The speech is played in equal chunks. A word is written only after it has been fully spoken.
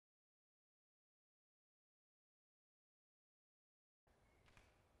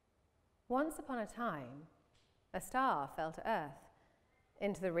Once upon a time, a star fell to Earth,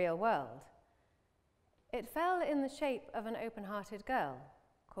 into the real world. It fell in the shape of an open-hearted girl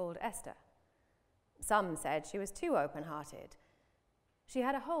called Esther. Some said she was too open-hearted. She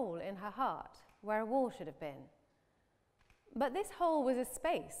had a hole in her heart where a wall should have been. But this hole was a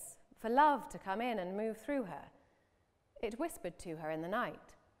space for love to come in and move through her. It whispered to her in the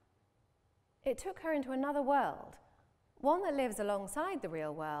night. It took her into another world, one that lives alongside the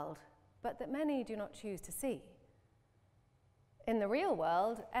real world, but that many do not choose to see. In the real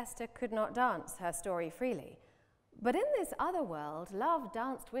world, Esther could not dance her story freely, but in this other world, love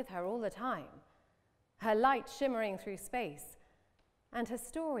danced with her all the time, her light shimmering through space, and her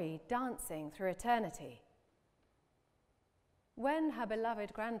story dancing through eternity. When her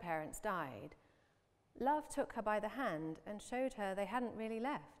beloved grandparents died, love took her by the hand and showed her they hadn't really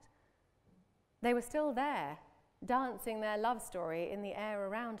left. They were still there, dancing their love story in the air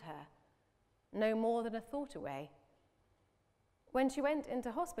around her, no more than a thought away. When she went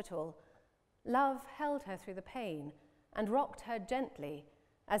into hospital, love held her through the pain and rocked her gently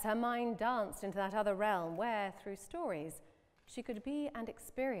as her mind danced into that other realm where, through stories, she could be and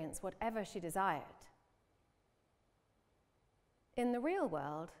experience whatever she desired. In the real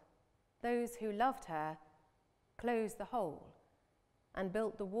world, those who loved her closed the hole and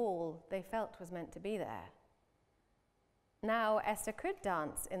built the wall they felt was meant to be there. Now Esther could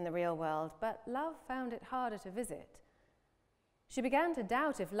dance in the real world, but love found it harder to visit. She began to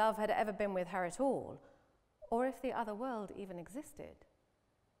doubt if love had ever been with her at all, or if the other world even existed.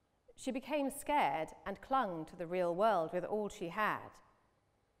 She became scared and clung to the real world with all she had.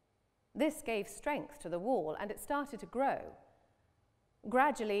 This gave strength to the wall, and it started to grow.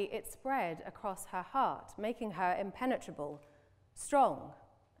 Gradually, it spread across her heart, making her impenetrable, strong,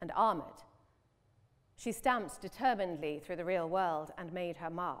 and armored. She stamped determinedly through the real world and made her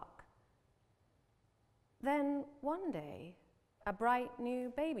mark. Then, one day, a bright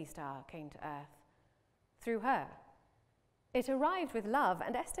new baby star came to Earth, through her. It arrived with love,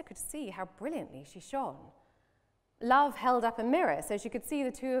 and Esther could see how brilliantly she shone. Love held up a mirror so she could see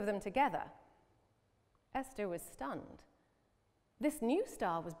the two of them together. Esther was stunned. This new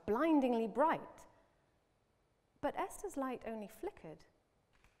star was blindingly bright. But Esther's light only flickered.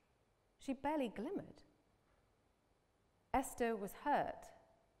 She barely glimmered. Esther was hurt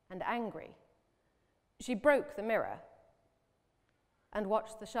and angry. She broke the mirror and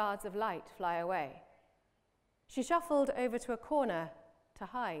watched the shards of light fly away. She shuffled over to a corner to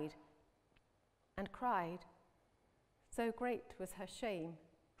hide and cried. So great was her shame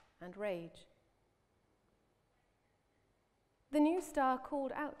and rage. The new star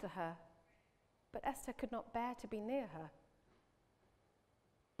called out to her, but Esther could not bear to be near her.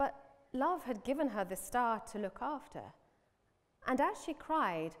 But love had given her the star to look after, and as she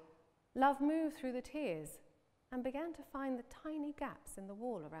cried, love moved through the tears and began to find the tiny gaps in the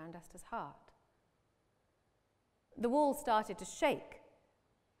wall around Esther's heart. The wall started to shake,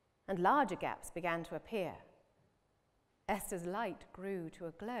 and larger gaps began to appear. Esther's light grew to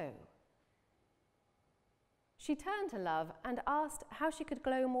a glow. She turned to love and asked how she could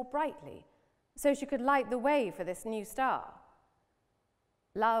glow more brightly, so she could light the way for this new star.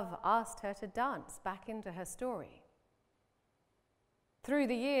 Love asked her to dance back into her story. Through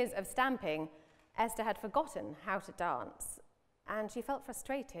the years of stamping, Esther had forgotten how to dance, and she felt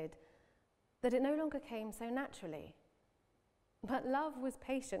frustrated that it no longer came so naturally. But love was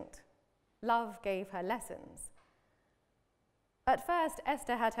patient. Love gave her lessons. At first,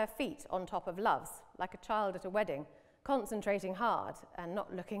 Esther had her feet on top of Love's, like a child at a wedding, concentrating hard and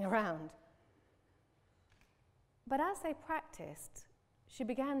not looking around. But as they practiced, she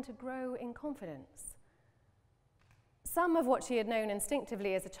began to grow in confidence. Some of what she had known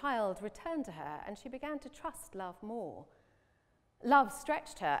instinctively as a child returned to her, and she began to trust Love more. Love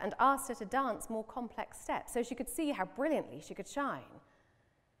stretched her and asked her to dance more complex steps so she could see how brilliantly she could shine.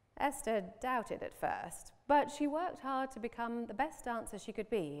 Esther doubted at first, but she worked hard to become the best dancer she could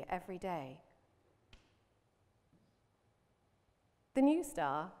be every day. The new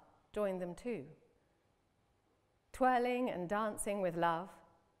star joined them too, twirling and dancing with Love,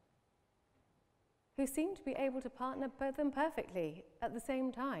 who seemed to be able to partner both them perfectly at the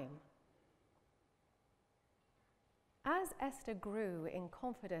same time. As Esther grew in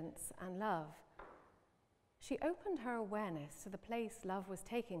confidence and love, she opened her awareness to the place love was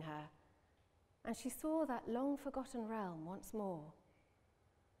taking her, and she saw that long-forgotten realm once more.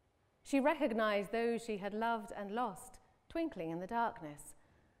 She recognized those she had loved and lost, twinkling in the darkness,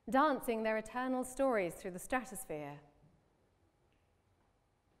 dancing their eternal stories through the stratosphere.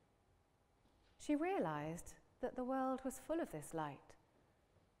 She realized that the world was full of this light.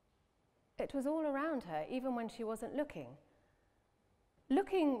 It was all around her, even when she wasn't looking.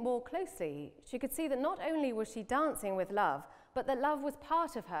 Looking more closely, she could see that not only was she dancing with love, but that love was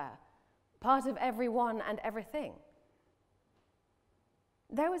part of her, part of everyone and everything.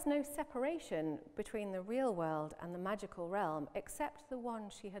 There was no separation between the real world and the magical realm, except the one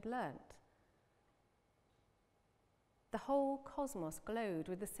she had learnt. The whole cosmos glowed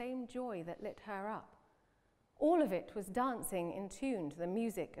with the same joy that lit her up. All of it was dancing in tune to the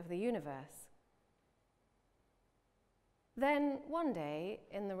music of the universe. Then, one day,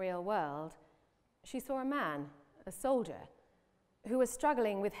 in the real world, she saw a man, a soldier, who was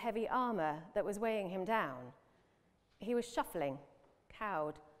struggling with heavy armor that was weighing him down. He was shuffling,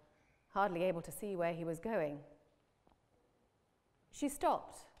 cowed, hardly able to see where he was going. She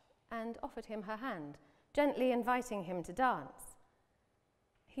stopped and offered him her hand, gently inviting him to dance.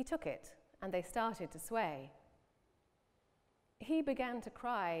 He took it, and they started to sway. He began to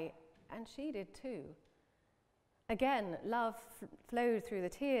cry, and she did too. Again, love flowed through the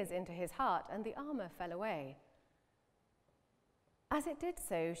tears into his heart, and the armor fell away. As it did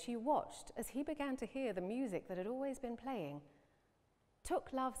so, she watched as he began to hear the music that had always been playing, took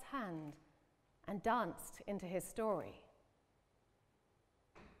love's hand, and danced into his story.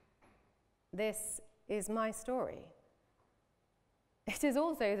 This is my story. It is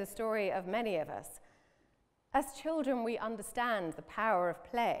also the story of many of us. As children, we understand the power of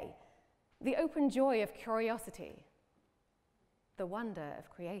play, the open joy of curiosity, the wonder of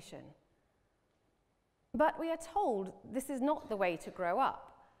creation. But we are told this is not the way to grow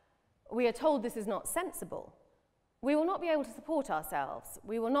up. We are told this is not sensible. We will not be able to support ourselves.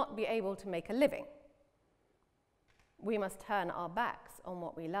 We will not be able to make a living. We must turn our backs on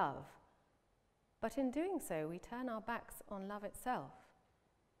what we love. But in doing so, we turn our backs on love itself.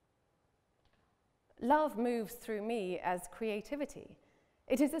 Love moves through me as creativity.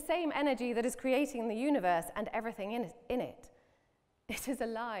 It is the same energy that is creating the universe and everything in it. It is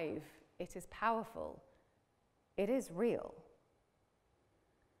alive. It is powerful. It is real.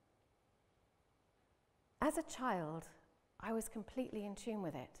 As a child, I was completely in tune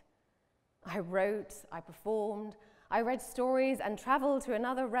with it. I wrote, I performed, I read stories and traveled to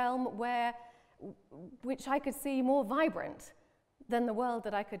another realm which I could see more vibrant than the world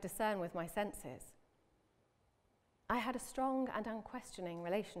that I could discern with my senses. I had a strong and unquestioning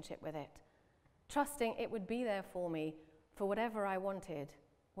relationship with it, trusting it would be there for me for whatever I wanted,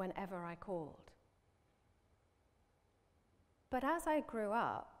 whenever I called. But as I grew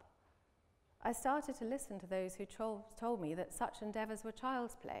up, I started to listen to those who told me that such endeavors were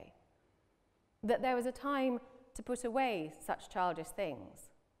child's play, that there was a time to put away such childish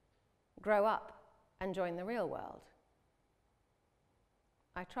things, grow up and join the real world.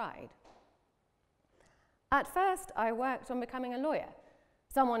 I tried. At first, I worked on becoming a lawyer,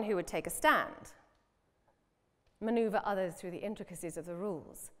 someone who would take a stand, maneuver others through the intricacies of the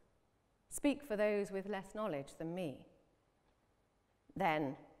rules, speak for those with less knowledge than me.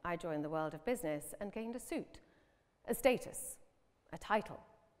 Then I joined the world of business and gained a suit, a status, a title.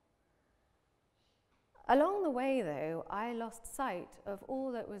 Along the way, though, I lost sight of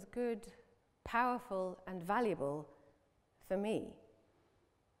all that was good, powerful, and valuable for me.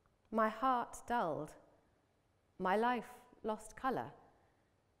 My heart dulled. My life lost color.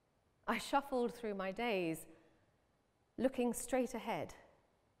 I shuffled through my days, looking straight ahead,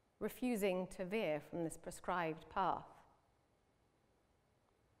 refusing to veer from this prescribed path.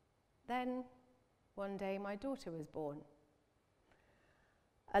 Then, one day, my daughter was born.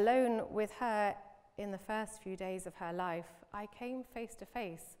 Alone with her in the first few days of her life, I came face to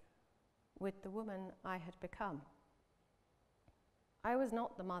face with the woman I had become. I was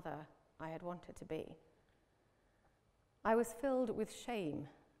not the mother I had wanted to be. I was filled with shame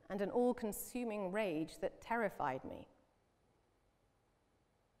and an all-consuming rage that terrified me.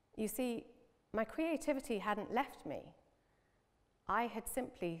 You see, my creativity hadn't left me. I had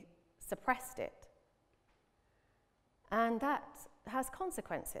simply suppressed it. And that has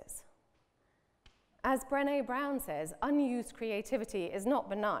consequences. As Brené Brown says, unused creativity is not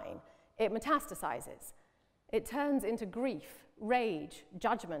benign. It metastasizes. It turns into grief, rage,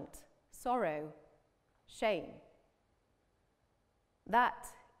 judgment, sorrow, shame. That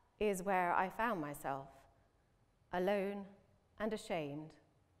is where I found myself, alone and ashamed,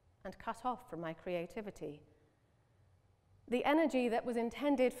 and cut off from my creativity. The energy that was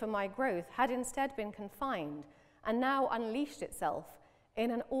intended for my growth had instead been confined and now unleashed itself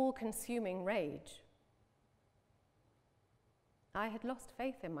in an all-consuming rage. I had lost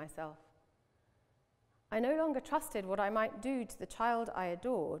faith in myself. I no longer trusted what I might do to the child I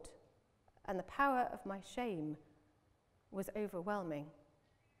adored, and the power of my shame was overwhelming.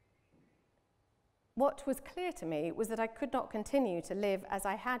 What was clear to me was that I could not continue to live as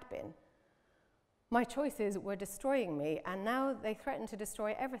I had been. My choices were destroying me, and now they threatened to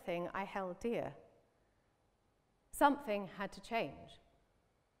destroy everything I held dear. Something had to change,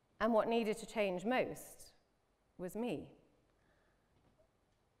 and what needed to change most was me.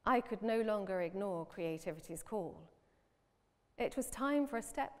 I could no longer ignore creativity's call. It was time for a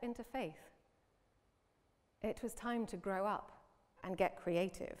step into faith. It was time to grow up and get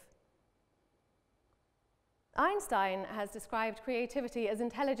creative. Einstein has described creativity as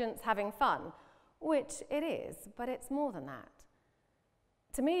intelligence having fun, which it is, but it's more than that.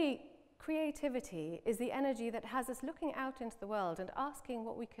 To me, creativity is the energy that has us looking out into the world and asking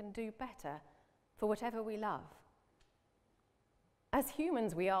what we can do better for whatever we love. As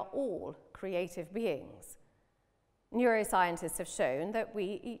humans, we are all creative beings. Neuroscientists have shown that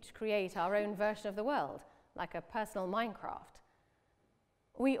we each create our own version of the world, like a personal Minecraft.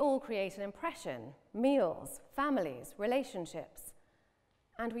 We all create an impression, meals, families, relationships,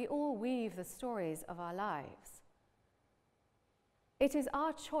 and we all weave the stories of our lives. It is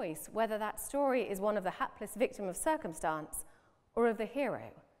our choice whether that story is one of the hapless victim of circumstance or of the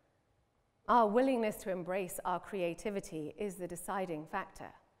hero. Our willingness to embrace our creativity is the deciding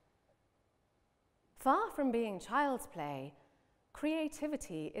factor. Far from being child's play,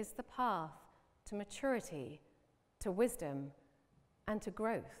 creativity is the path to maturity, to wisdom, and to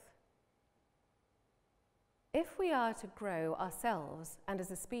growth. If we are to grow ourselves and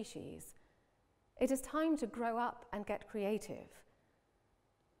as a species, it is time to grow up and get creative.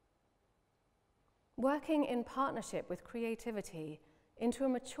 Working in partnership with creativity into a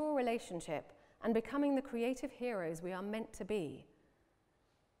mature relationship and becoming the creative heroes we are meant to be.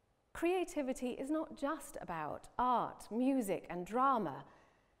 Creativity is not just about art, music, and drama.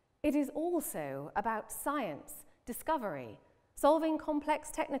 It is also about science, discovery, solving complex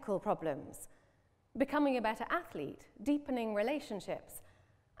technical problems, becoming a better athlete, deepening relationships,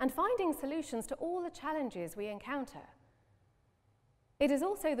 and finding solutions to all the challenges we encounter. It is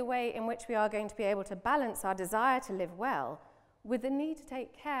also the way in which we are going to be able to balance our desire to live well with the need to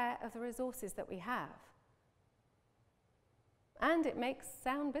take care of the resources that we have. And it makes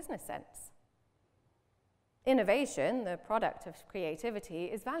sound business sense. Innovation, the product of creativity,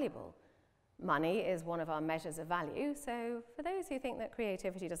 is valuable. Money is one of our measures of value, so for those who think that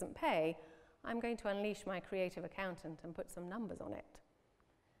creativity doesn't pay, I'm going to unleash my creative accountant and put some numbers on it.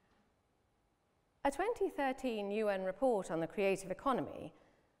 A 2013 UN report on the creative economy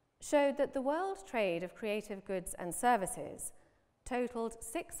showed that the world trade of creative goods and services totaled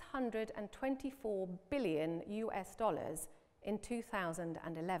 $624 billion in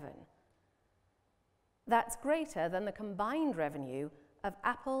 2011. That's greater than the combined revenue of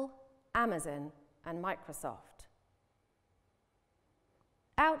Apple, Amazon, and Microsoft.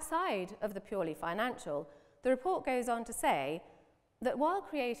 Outside of the purely financial, the report goes on to say that while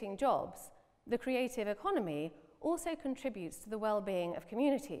creating jobs, the creative economy also contributes to the well-being of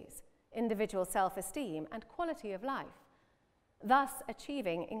communities, individual self-esteem, and quality of life, thus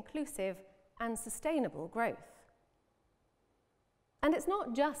achieving inclusive and sustainable growth. And it's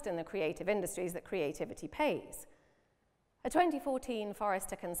not just in the creative industries that creativity pays. A 2014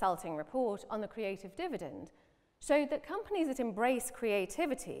 Forrester Consulting report on the creative dividend showed that companies that embrace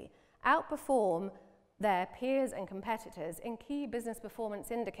creativity outperform their peers and competitors in key business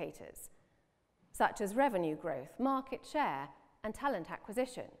performance indicators, such as revenue growth, market share, and talent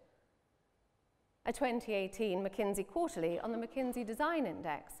acquisition. A 2018 McKinsey Quarterly on the McKinsey Design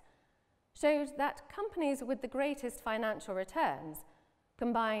Index showed that companies with the greatest financial returns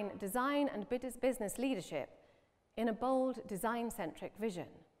combine design and business leadership in a bold, design-centric vision.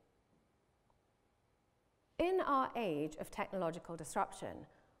 In our age of technological disruption,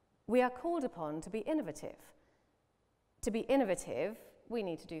 we are called upon to be innovative. To be innovative, we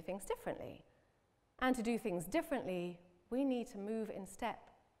need to do things differently. And to do things differently, we need to move in step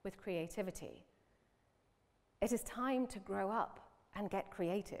with creativity. It is time to grow up and get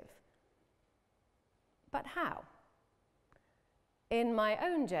creative. But how? In my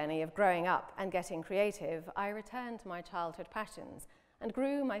own journey of growing up and getting creative, I returned to my childhood passions and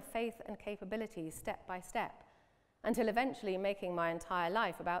grew my faith and capabilities step by step, until eventually making my entire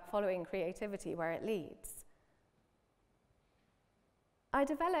life about following creativity where it leads. I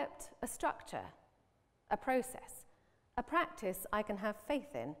developed a structure, a process, a practice I can have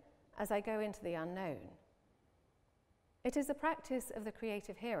faith in as I go into the unknown. It is a practice of the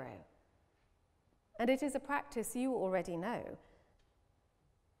creative hero, and it is a practice you already know.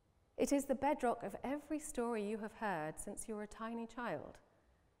 It is the bedrock of every story you have heard since you were a tiny child.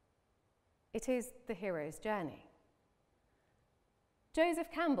 It is the hero's journey.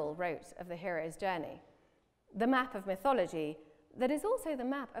 Joseph Campbell wrote of the hero's journey, the map of mythology that is also the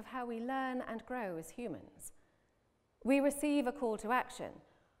map of how we learn and grow as humans. We receive a call to action.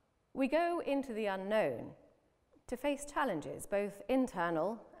 We go into the unknown to face challenges, both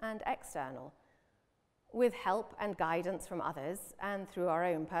internal and external. With help and guidance from others and through our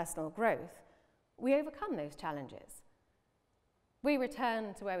own personal growth, we overcome those challenges. We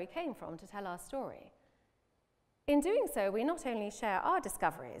return to where we came from to tell our story. In doing so, we not only share our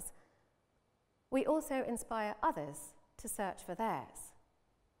discoveries, we also inspire others to search for theirs.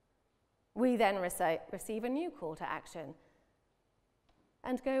 We then receive a new call to action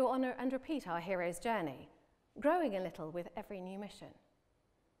and go on and repeat our hero's journey, growing a little with every new mission.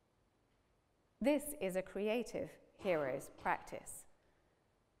 This is a creative hero's practice.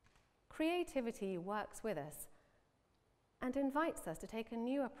 Creativity works with us and invites us to take a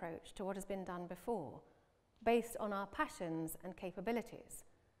new approach to what has been done before, based on our passions and capabilities.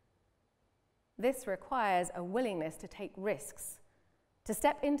 This requires a willingness to take risks, to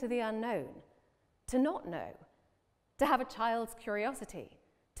step into the unknown, to not know, to have a child's curiosity,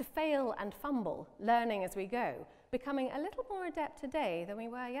 to fail and fumble, learning as we go, becoming a little more adept today than we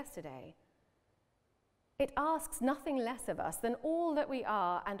were yesterday. It asks nothing less of us than all that we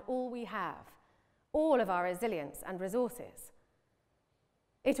are and all we have, all of our resilience and resources.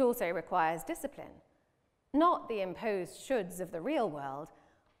 It also requires discipline, not the imposed shoulds of the real world,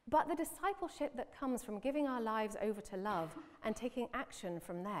 but the discipleship that comes from giving our lives over to love and taking action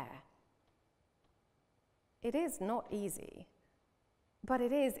from there. It is not easy, but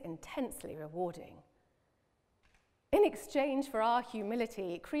it is intensely rewarding. In exchange for our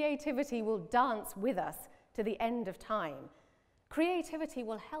humility, creativity will dance with us to the end of time. Creativity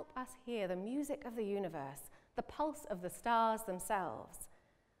will help us hear the music of the universe, the pulse of the stars themselves.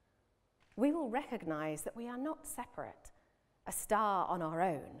 We will recognize that we are not separate, a star on our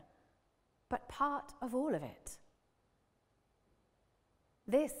own, but part of all of it.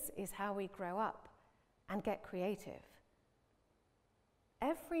 This is how we grow up and get creative.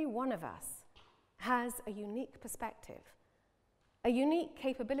 Every one of us has a unique perspective, a unique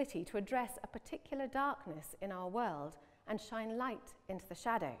capability to address a particular darkness in our world and shine light into the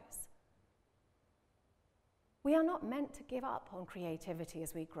shadows. We are not meant to give up on creativity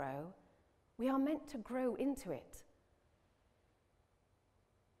as we grow. We are meant to grow into it.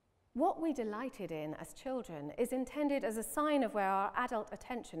 What we delighted in as children is intended as a sign of where our adult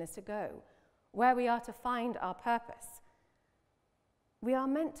attention is to go, where we are to find our purpose. We are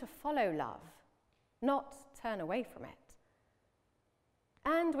meant to follow love, not turn away from it.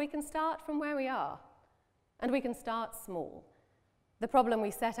 And we can start from where we are, and we can start small. The problem we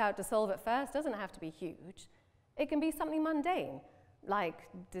set out to solve at first doesn't have to be huge. It can be something mundane, like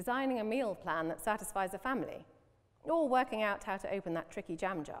designing a meal plan that satisfies a family, or working out how to open that tricky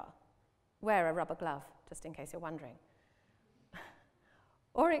jam jar. Wear a rubber glove, just in case you're wondering.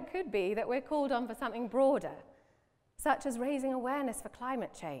 Or it could be that we're called on for something broader, such as raising awareness for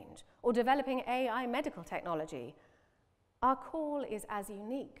climate change or developing AI medical technology. Our call is as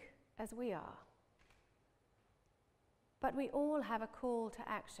unique as we are. But we all have a call to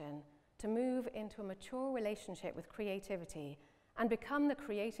action to move into a mature relationship with creativity and become the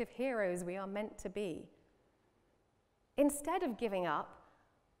creative heroes we are meant to be. Instead of giving up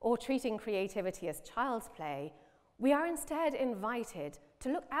or treating creativity as child's play, we are instead invited to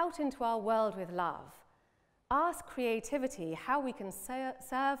look out into our world with love. Ask creativity how we can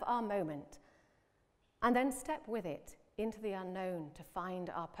serve our moment, and then step with it into the unknown to find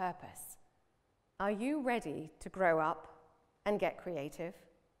our purpose. Are you ready to grow up and get creative?